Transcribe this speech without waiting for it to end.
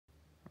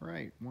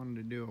Alright, wanted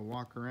to do a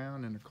walk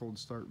around and a cold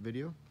start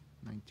video.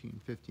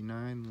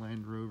 1959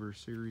 Land Rover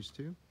Series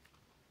II.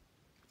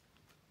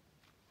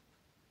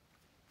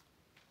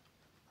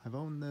 I've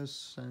owned this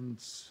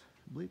since,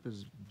 I believe it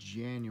was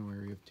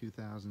January of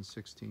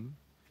 2016.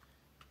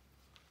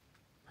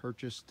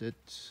 Purchased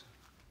it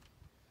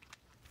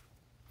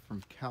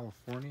from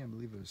California, I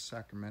believe it was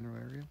Sacramento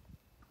area.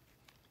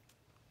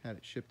 Had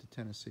it shipped to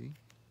Tennessee.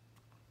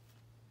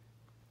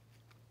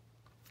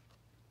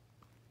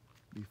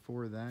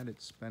 Before that,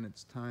 it spent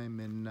its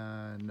time in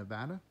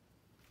Nevada.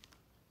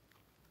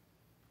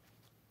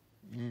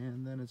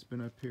 And then it's been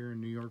up here in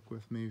New York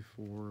with me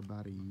for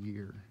about a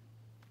year.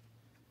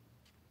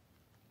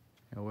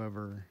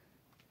 However,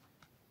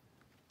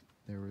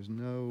 there was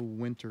no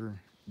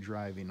winter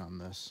driving on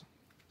this,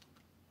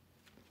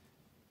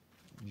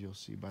 as you'll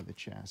see by the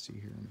chassis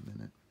here in a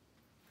minute.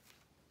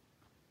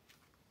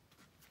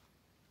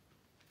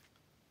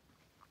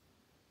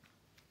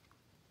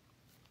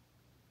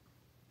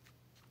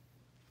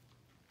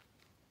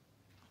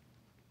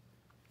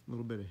 A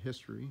little bit of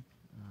history.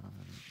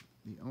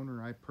 The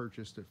owner I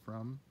purchased it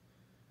from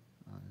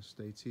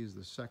states he is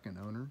the second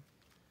owner.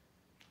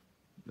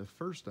 The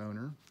first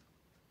owner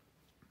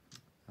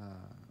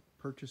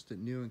purchased it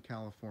new in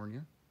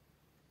California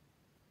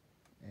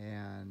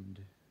and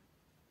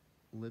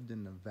lived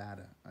in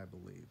Nevada, I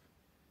believe,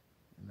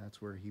 and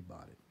that's where he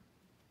bought it.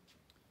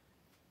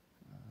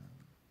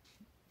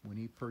 When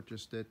he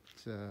purchased it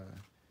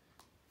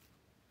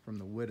from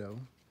the widow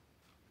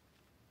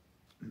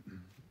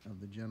of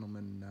the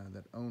gentleman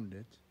that owned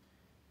it,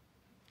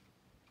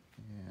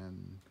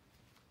 and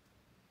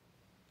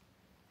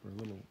for a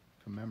little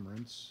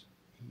commemorance,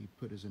 he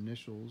put his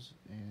initials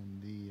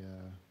and the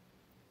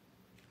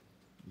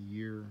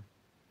year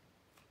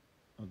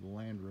of the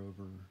Land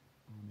Rover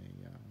on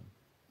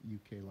a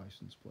UK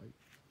license plate.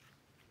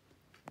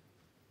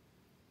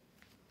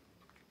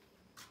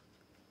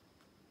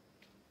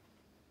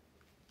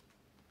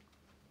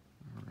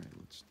 All right,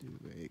 let's do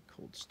a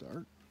cold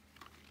start.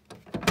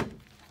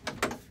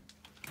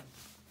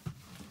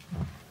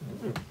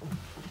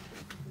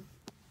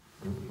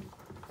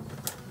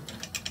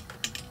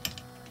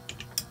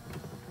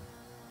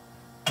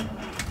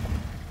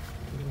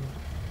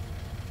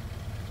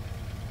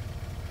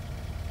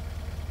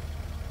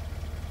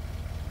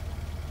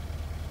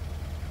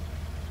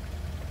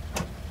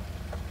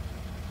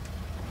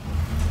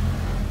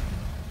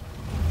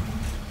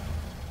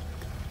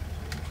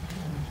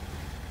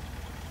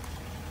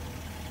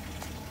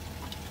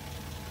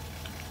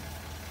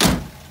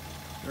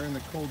 During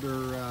the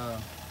colder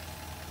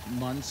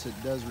months, it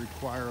does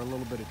require a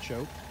little bit of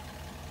choke.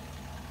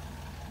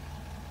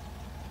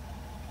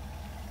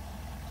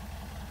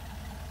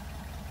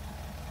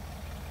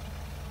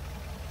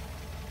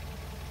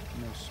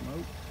 No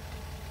smoke.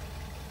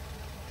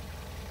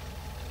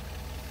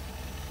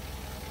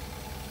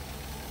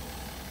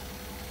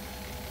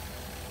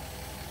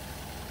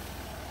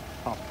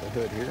 Pop the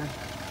hood here.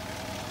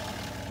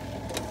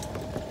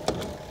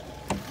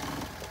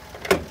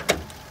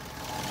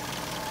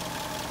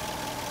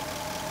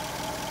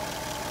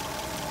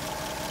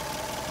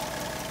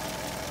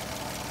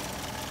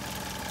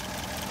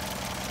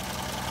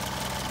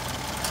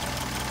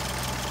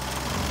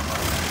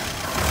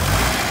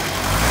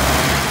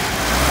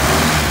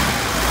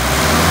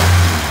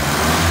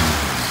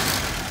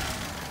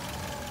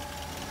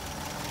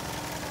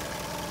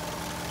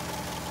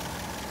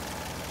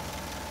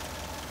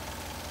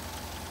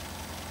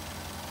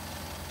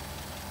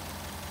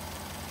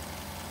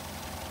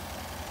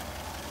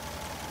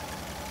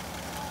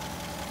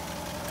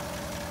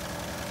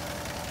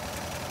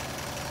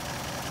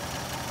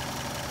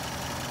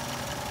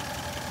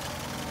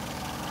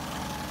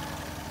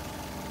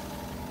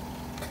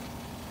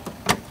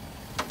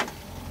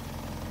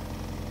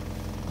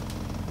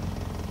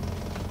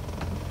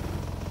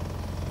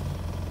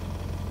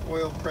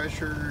 Oil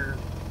pressure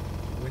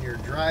when you're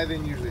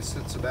driving usually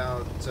sits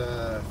about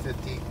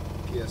 50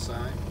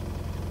 psi.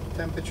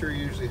 Temperature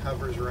usually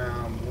hovers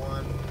around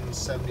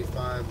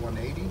 175,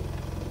 180,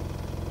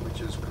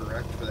 which is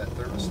correct for that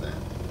thermostat.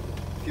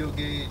 Fuel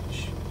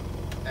gauge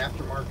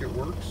aftermarket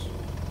works.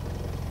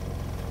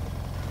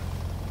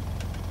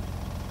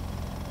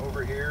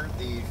 Over here,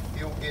 the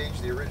fuel gauge,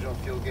 the original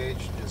fuel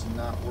gauge, does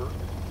not work.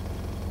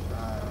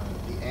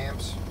 The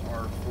amps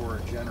are for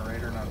a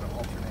generator, not an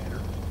alternator.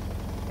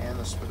 And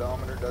the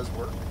speedometer does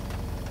work.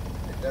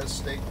 It does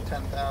state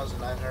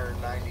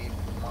 10,990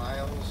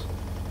 miles.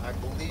 I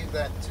believe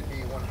that to be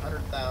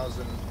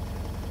 100,000,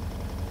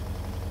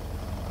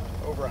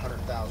 over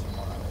 100,000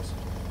 miles.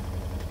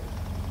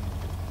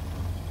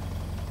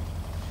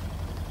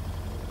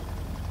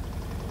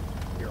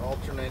 Your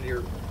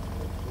alternator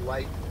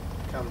light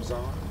comes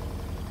on,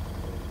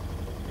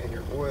 and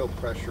your oil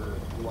pressure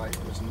light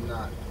does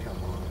not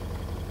come on.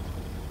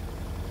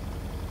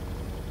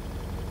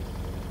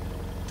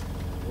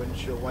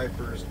 Windshield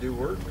wipers do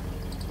work,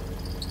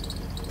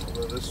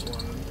 although this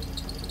one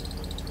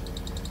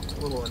is a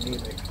little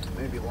anemic,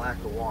 maybe lack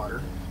of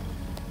water.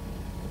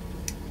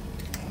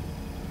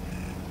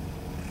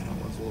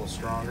 a little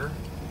stronger.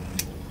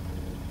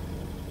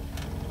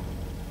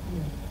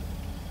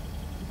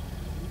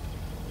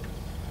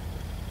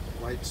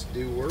 Lights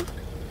do work.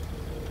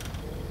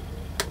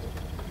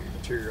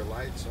 Interior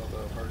lights,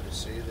 although hard to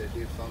see, they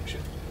do function.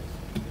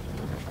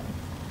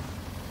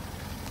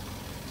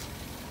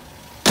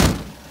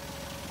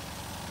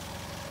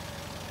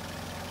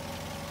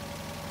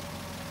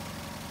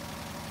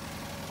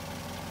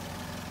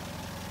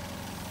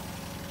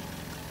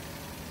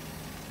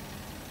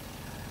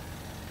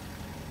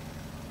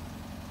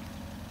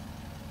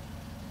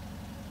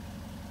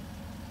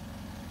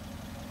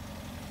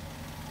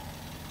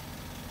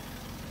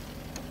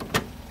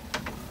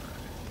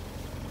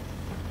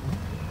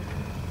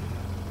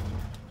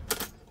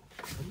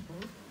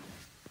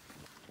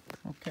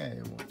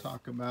 Okay, we'll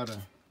talk about a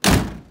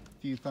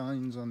few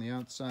things on the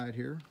outside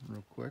here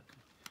real quick.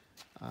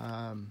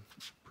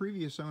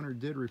 Previous owner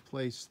did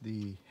replace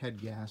the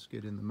head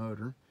gasket in the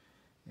motor,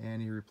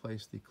 and he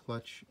replaced the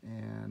clutch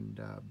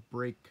and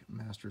brake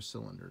master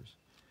cylinders,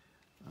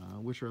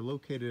 which are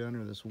located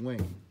under this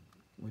wing,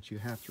 which you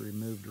have to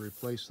remove to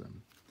replace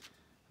them.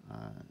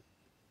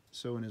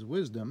 So in his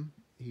wisdom,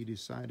 he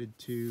decided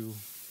to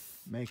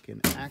make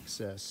an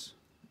access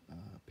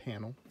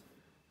panel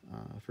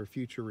for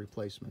future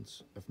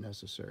replacements if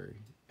necessary,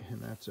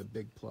 and that's a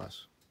big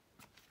plus.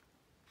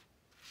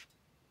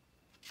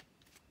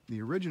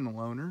 The original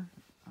owner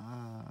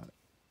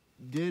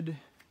did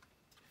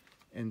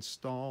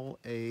install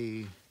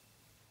a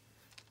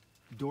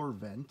door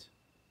vent,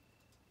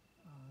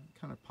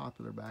 kind of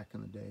popular back in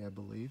the day, I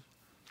believe,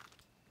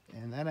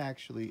 and that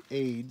actually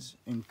aids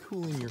in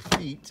cooling your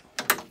feet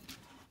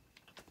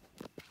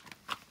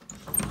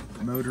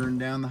motoring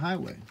down the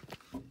highway.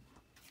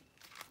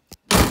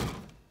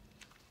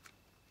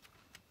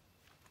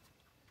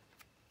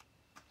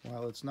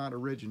 While it's not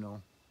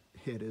original,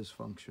 it is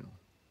functional.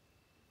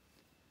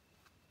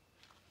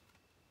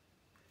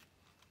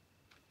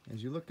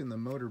 As you look in the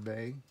motor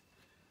bay,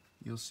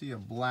 you'll see a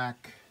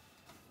black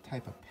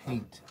type of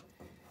paint.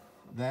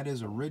 That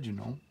is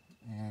original,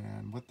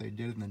 and what they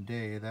did in the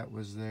day, that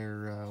was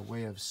their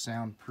way of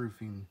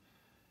soundproofing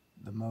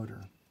the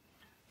motor.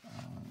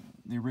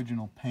 The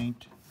original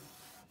paint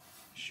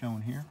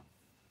shown here.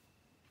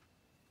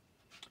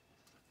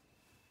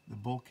 The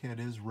bulkhead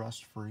is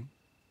rust-free.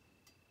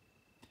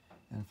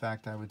 In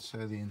fact, I would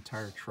say the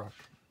entire truck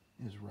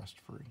is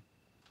rust-free,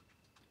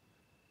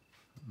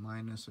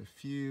 minus a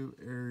few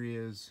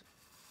areas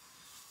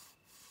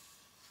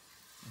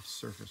of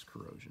surface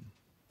corrosion.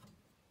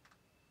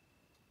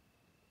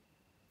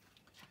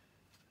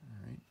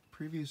 All right.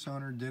 Previous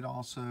owner did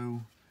also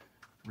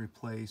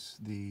replace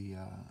the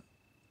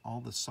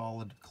all the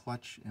solid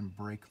clutch and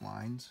brake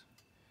lines,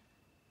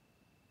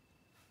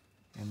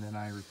 and then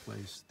I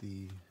replaced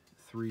the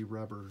 3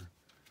 rubber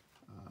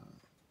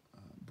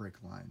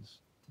brake lines,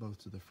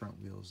 both to the front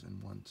wheels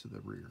and one to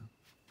the rear.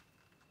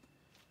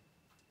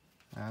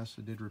 I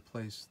also did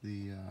replace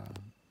the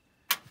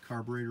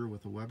carburetor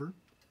with a Weber,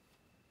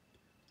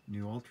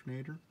 new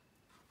alternator,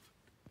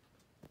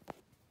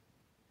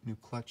 new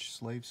clutch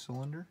slave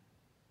cylinder,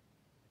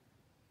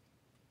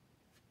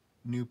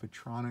 new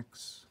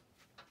Petronix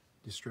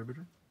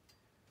distributor.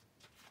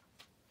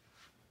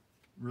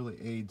 Really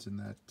aids in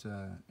that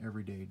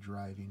everyday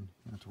driving.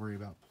 You don't have to worry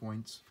about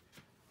points.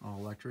 All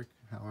electric.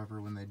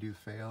 However, when they do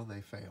fail,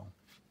 they fail.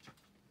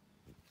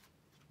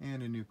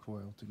 And a new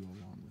coil to go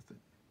along with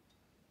it.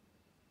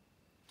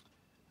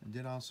 I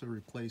did also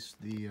replace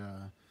the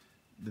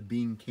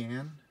bean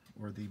can,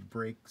 or the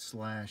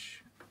brake/clutch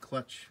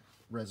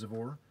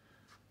reservoir,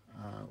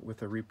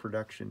 with a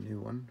reproduction new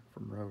one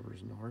from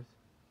Rovers North.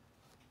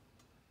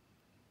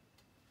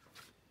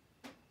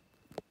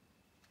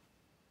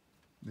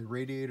 The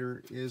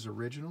radiator is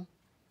original.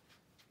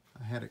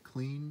 I had it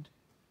cleaned,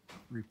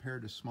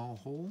 repaired a small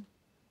hole,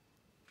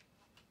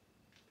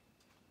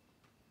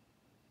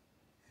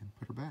 and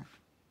put her back.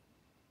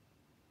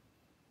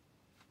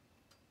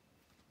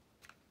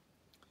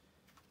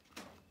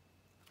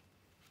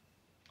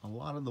 A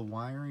lot of the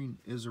wiring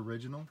is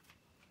original.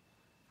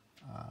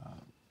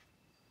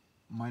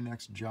 My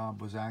next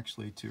job was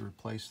actually to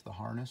replace the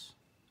harness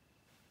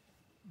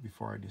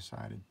before I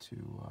decided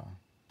to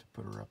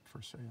put her up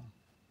for sale.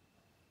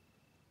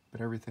 But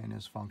everything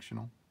is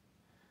functional.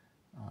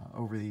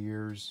 Over the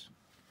years,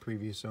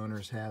 previous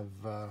owners have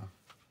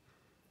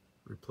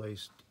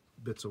replaced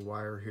bits of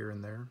wire here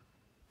and there.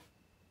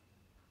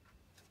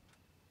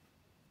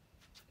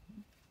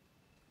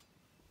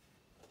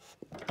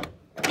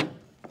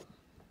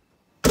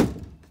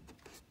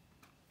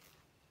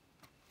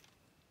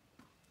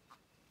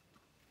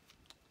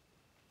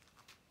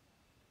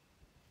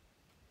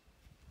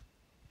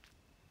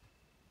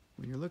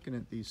 When you're looking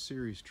at these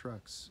series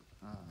trucks,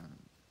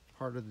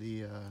 part of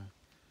the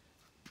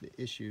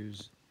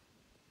issues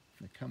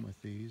that come with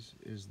these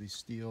is the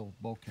steel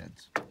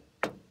bulkheads.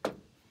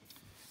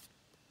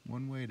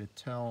 One way to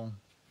tell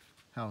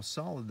how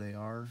solid they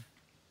are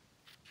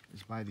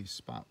is by these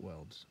spot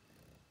welds.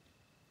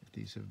 If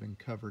these have been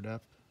covered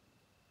up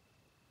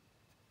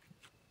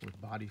with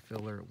body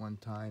filler at one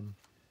time,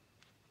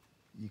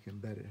 you can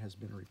bet it has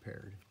been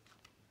repaired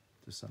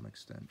to some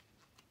extent.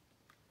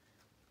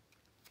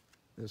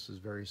 This is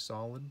very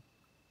solid.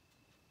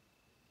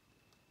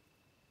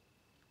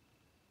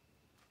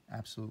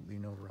 Absolutely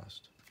no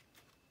rust.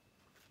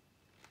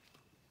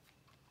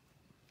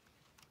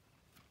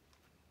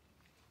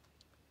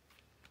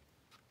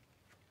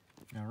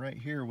 Now right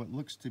here, what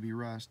looks to be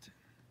rust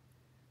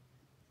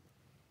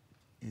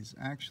is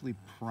actually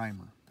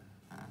primer.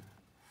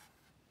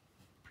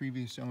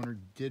 Previous owner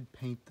did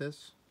paint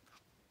this.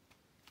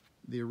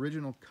 The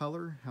original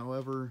color,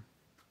 however,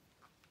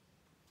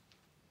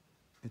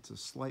 it's a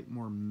slight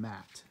more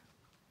matte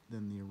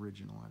than the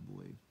original, I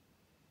believe.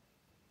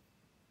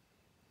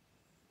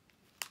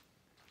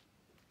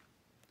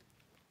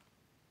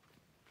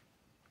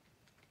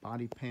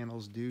 Body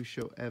panels do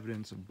show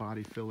evidence of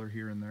body filler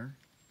here and there.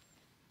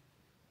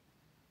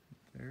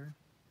 There.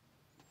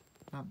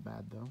 Not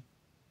bad though.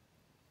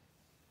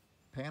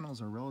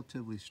 Panels are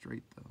relatively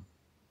straight though.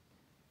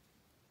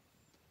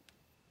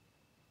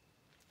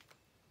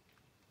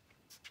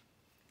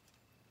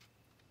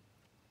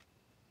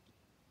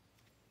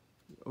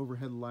 The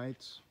overhead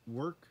lights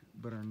work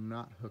but are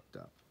not hooked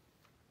up.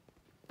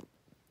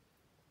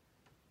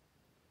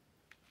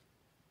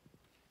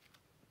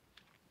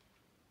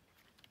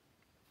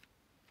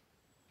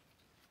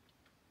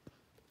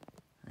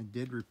 I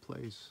did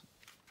replace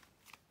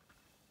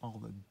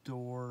all the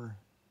door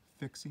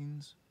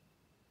fixings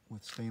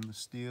with stainless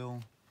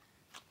steel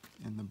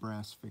and the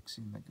brass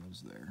fixing that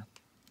goes there.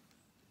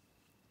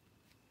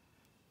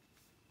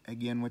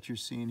 Again, what you're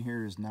seeing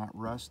here is not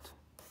rust,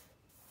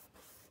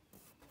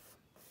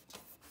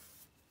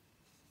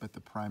 but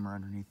the primer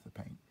underneath the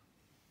paint.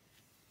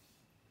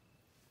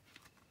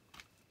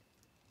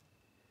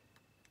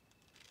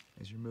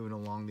 As you're moving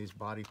along these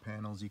body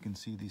panels, you can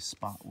see these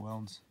spot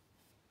welds.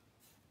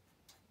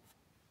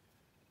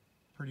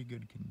 Pretty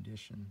good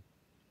condition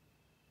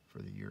for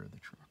the year of the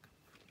truck.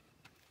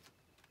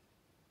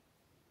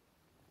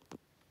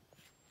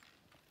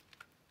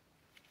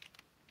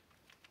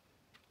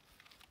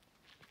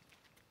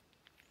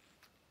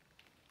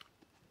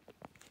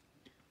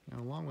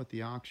 Now, along with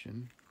the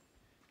auction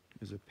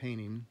is a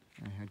painting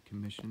I had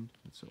commissioned.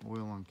 It's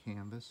oil on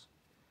canvas.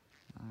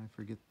 I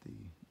forget the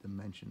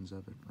dimensions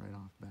of it right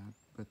off bat,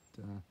 but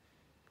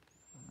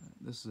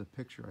this is a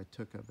picture I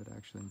took of it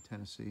actually in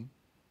Tennessee.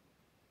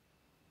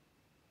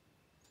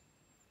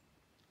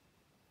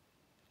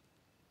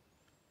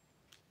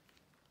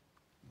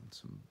 And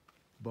some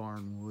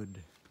barn wood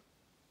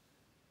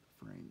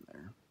frame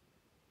there.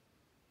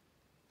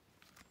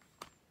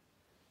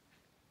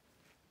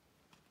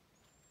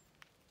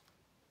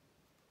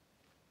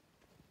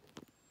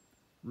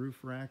 Roof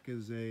rack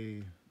is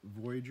a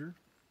Voyager.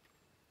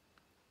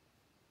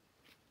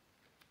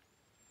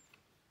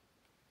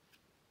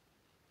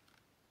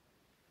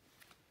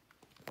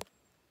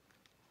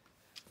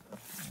 A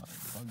lot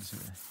of bugs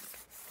here.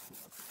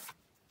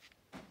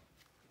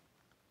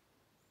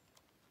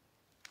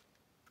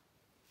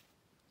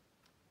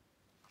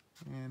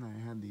 And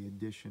I had the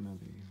addition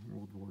of a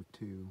World War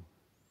II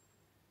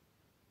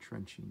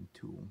trenching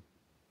tool.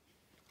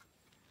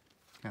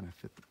 Kind of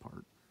fit the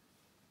part.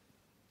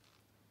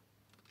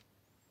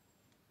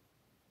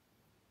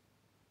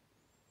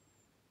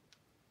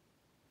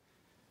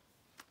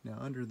 Now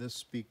under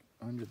this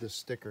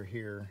sticker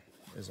here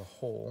is a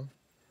hole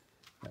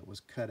that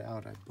was cut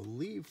out, I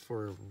believe,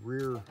 for a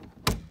rear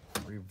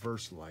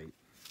reverse light.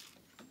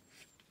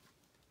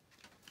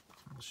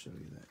 I'll show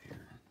you that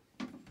here.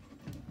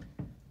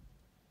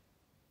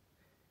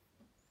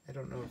 I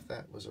don't know if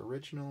that was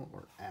original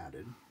or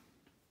added.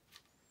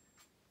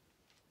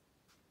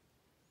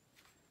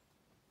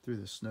 Threw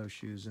the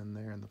snowshoes in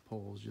there and the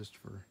poles just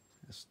for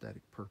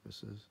aesthetic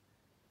purposes.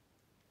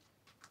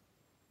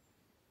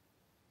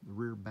 The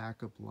rear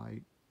backup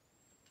light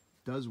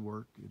does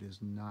work. It is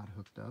not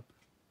hooked up.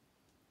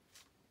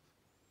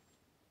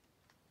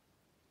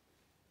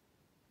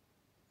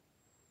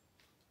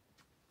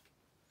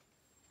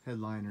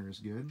 Headliner is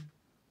good.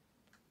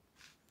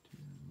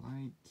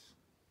 Light.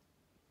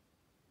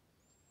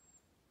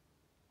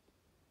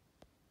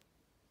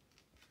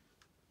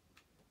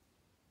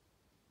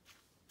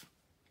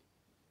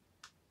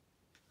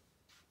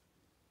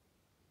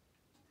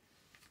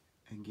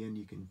 Again,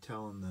 you can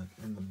tell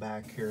in the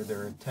back here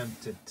their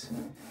attempt at,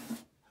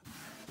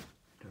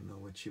 I don't know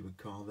what you would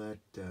call that,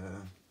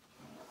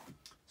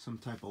 some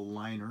type of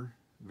liner,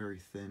 very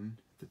thin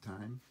at the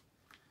time.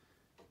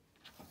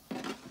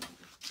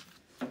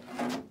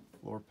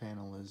 Floor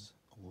panel is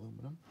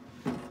aluminum.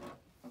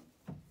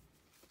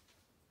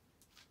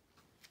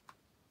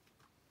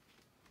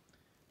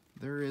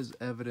 There is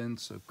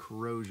evidence of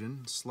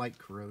corrosion, slight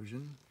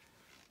corrosion,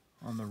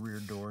 on the rear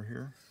door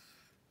here.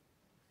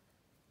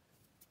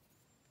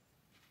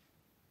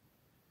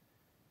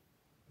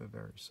 But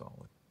very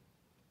solid.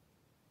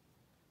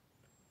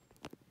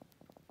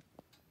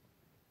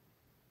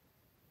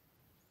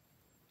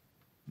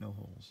 No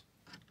holes.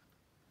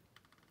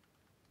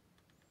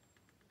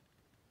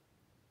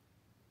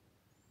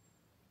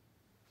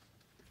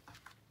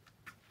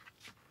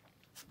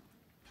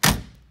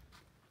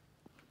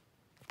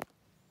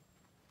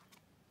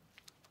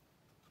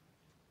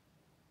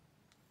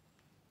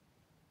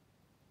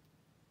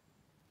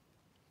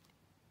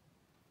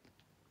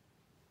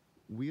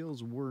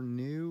 wheels were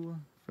new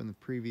from the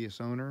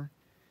previous owner.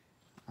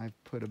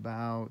 I've put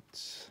about,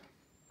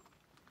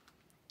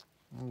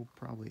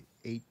 probably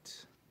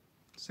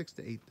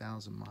 6,000 to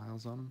 8,000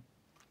 miles on them.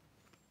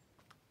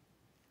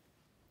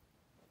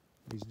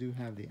 These do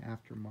have the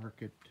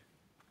aftermarket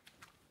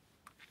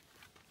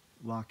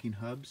locking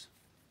hubs.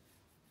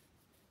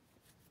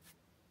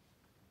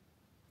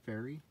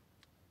 Fairy.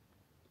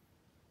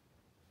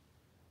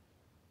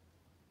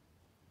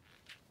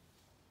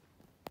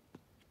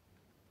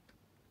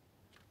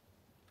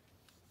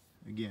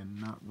 Again,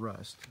 not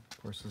rust.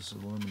 Of course, this is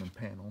an aluminum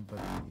panel, but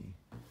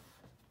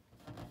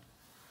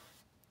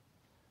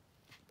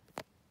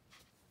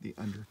the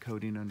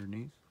undercoating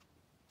underneath.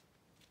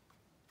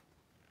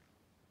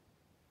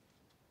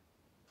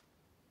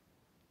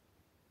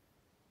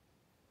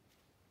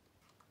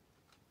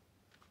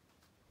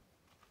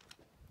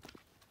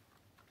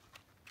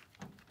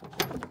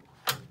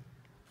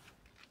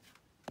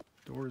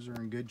 Doors are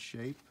in good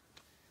shape.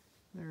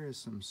 There is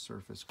some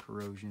surface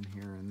corrosion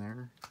here and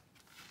there.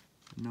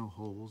 No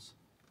holes,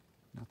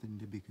 nothing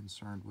to be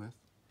concerned with.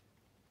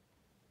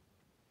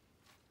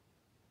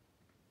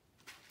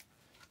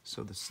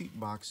 So the seat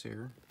box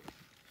here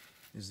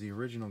is the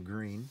original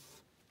green,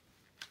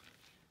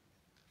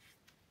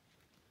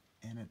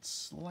 and it's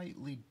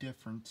slightly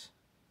different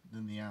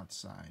than the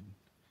outside.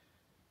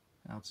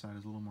 Outside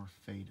is a little more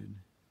faded.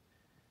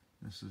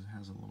 This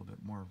has a little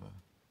bit more of a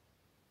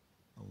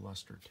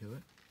luster to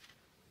it.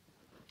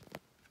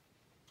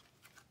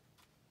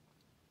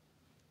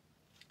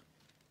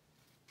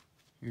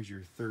 Here's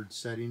your third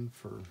setting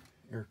for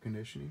air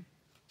conditioning.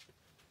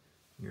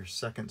 Your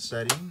second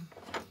setting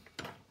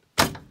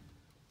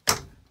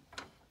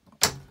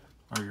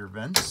are your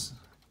vents.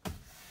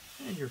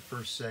 And your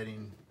first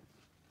setting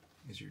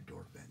is your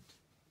door vent.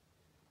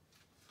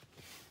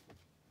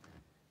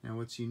 Now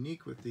what's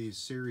unique with these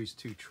Series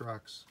 2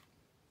 trucks,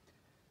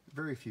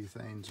 very few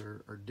things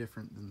are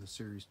different than the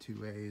Series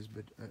 2As,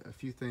 but a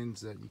few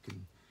things that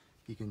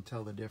you can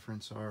tell the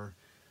difference are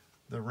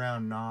the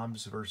round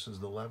knobs versus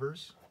the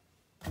levers.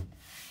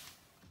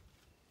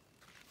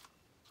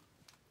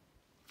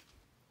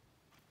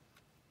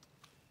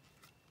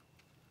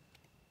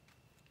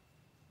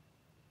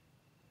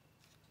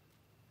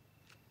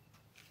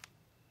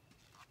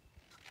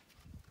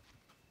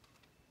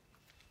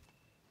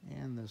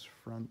 And this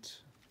front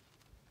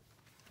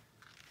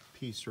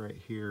piece right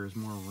here is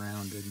more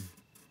rounded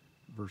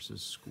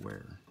versus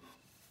square.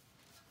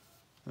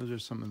 Those are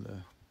some of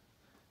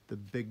the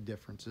big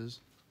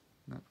differences.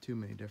 Not too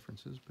many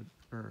differences, but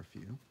there are a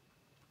few.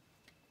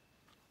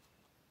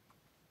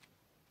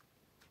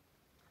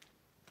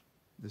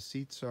 The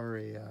seats are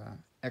a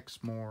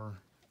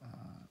Exmoor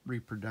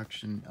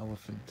reproduction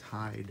elephant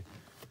hide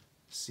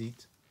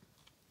seat,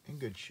 in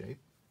good shape.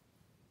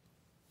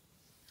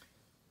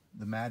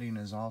 The matting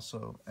is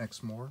also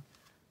Exmoor.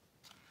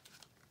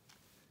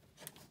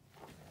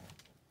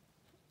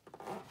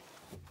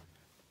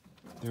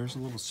 There's a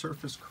little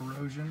surface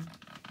corrosion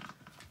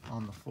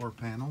on the floor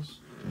panels.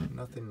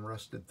 Nothing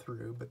rusted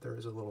through, but there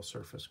is a little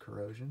surface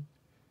corrosion.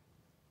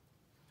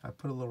 I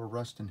put a little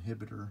rust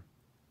inhibitor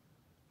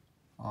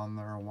on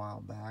there a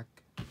while back.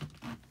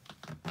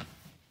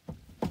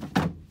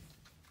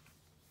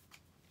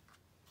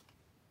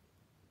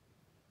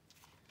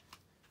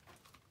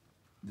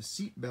 The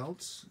seat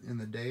belts in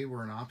the day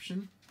were an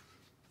option,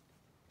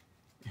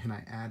 and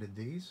I added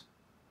these,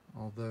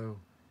 although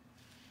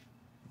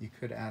you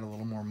could add a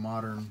little more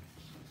modern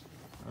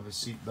of a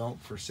seat belt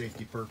for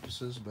safety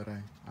purposes, but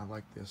I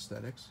like the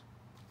aesthetics.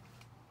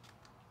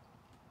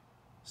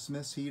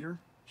 Smith's heater,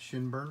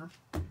 shin burner.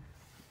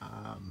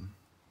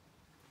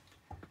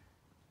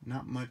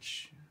 Not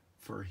much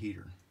for a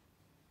heater,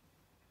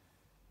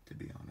 to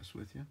be honest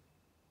with you.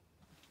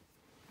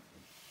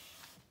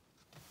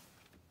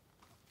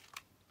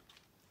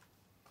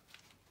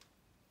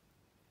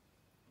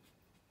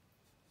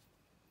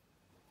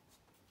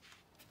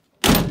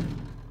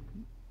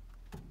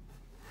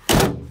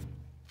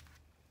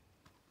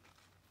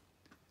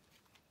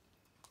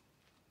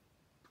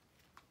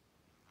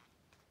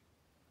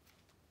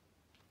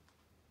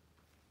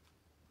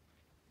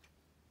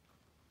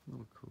 A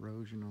little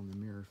corrosion on the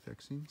mirror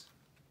fixings.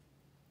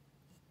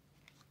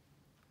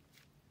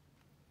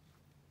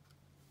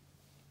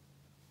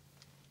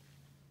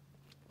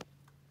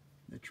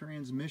 The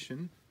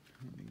transmission,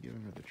 let me get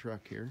under the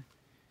truck here.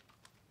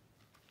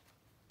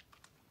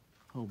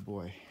 Oh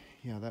boy,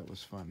 yeah, that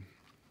was fun.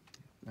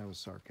 That was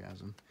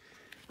sarcasm.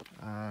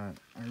 I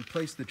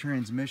replaced the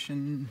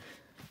transmission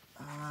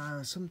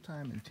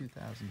sometime in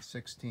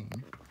 2016.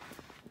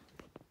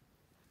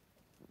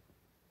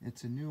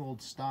 It's a new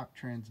old stock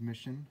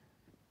transmission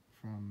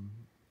from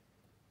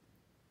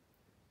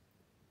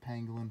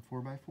Pangolin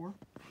 4x4.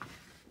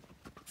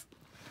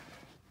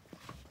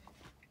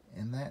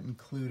 And that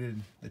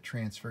included the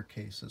transfer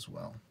case as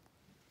well.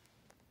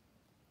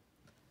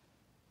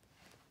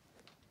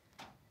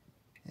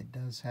 It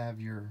does have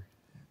your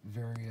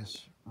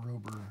various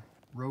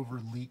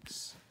rover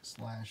leaks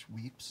 /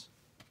 weeps.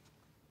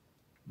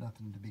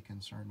 Nothing to be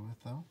concerned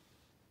with though.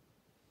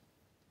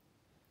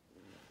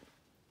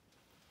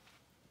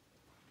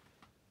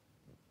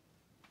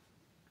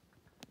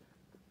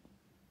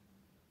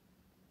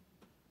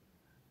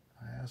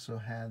 I also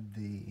had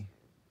the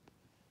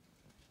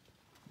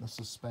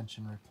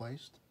suspension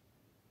replaced,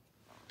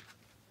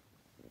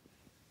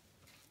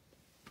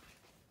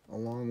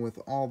 along with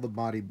all the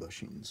body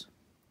bushings.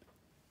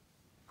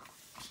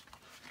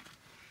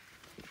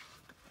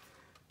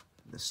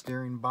 The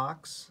steering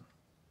box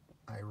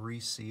I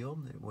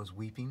resealed. It was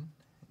weeping.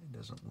 It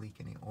doesn't leak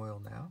any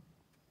oil now.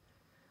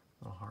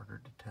 A little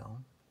harder to tell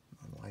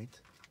in the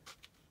light.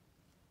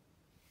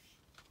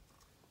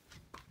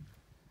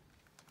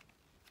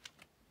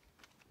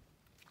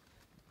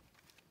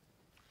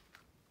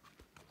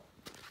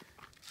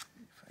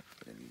 If I can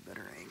get any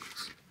better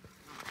angles.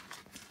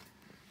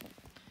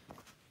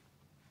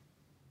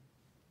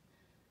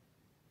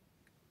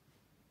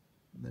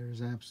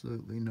 There's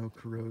absolutely no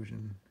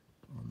corrosion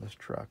on this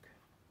truck.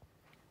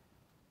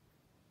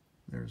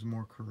 There's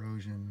more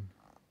corrosion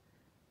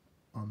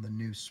on the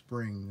new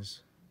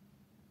springs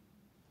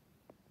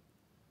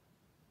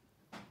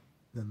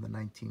than the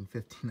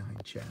 1959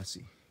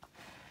 chassis.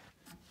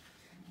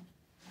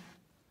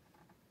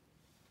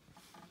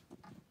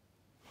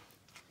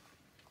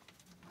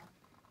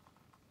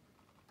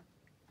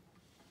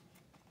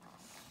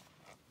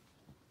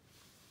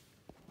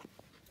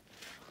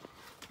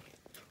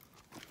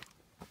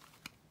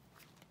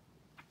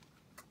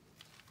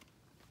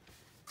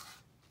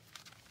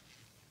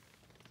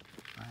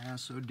 I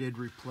also did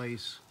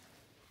replace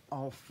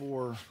all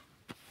 4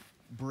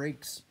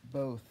 brakes,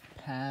 both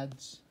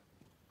pads,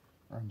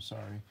 or I'm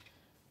sorry,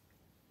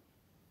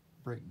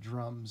 brake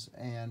drums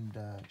and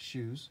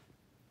shoes.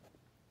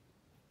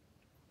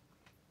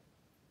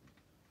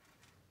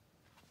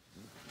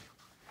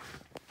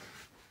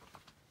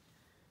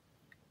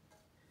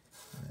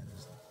 And that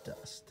is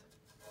dust.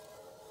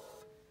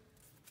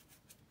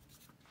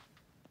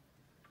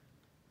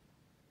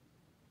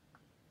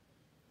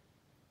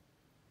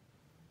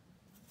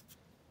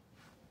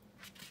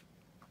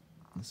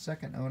 The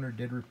second owner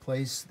did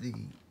replace the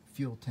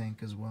fuel tank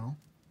as well,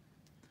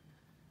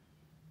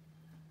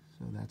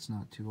 so that's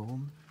not too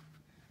old.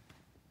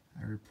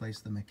 I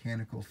replaced the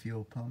mechanical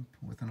fuel pump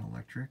with an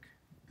electric.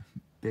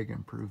 Big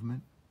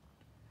improvement.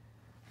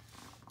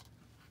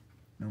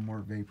 No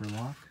more vapor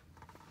lock.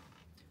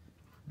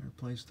 I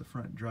replaced the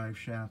front drive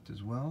shaft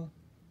as well.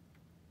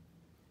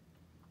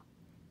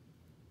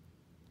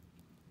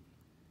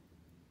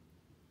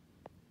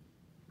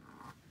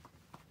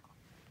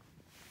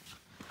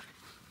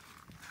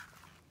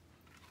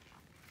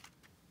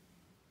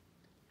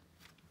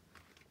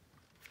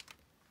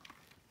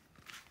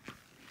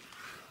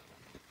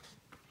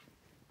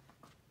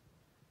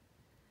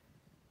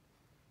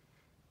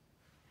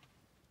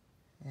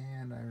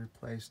 And I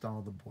replaced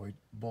all the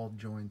ball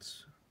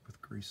joints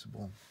with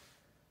greasable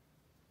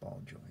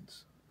ball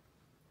joints.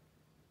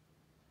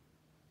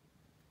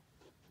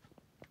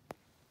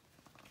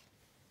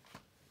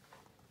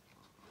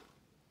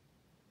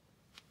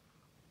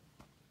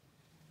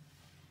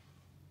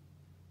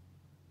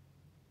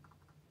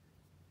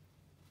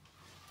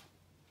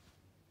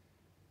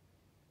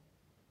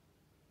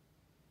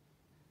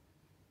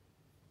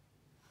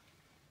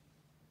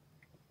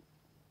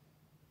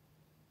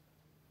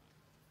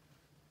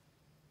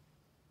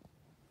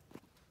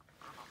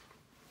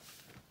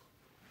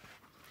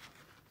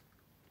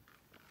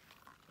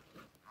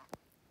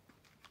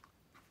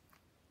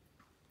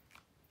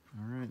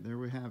 All right, there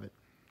we have it.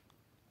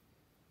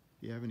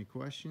 If you have any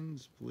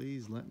questions,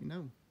 please let me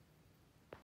know.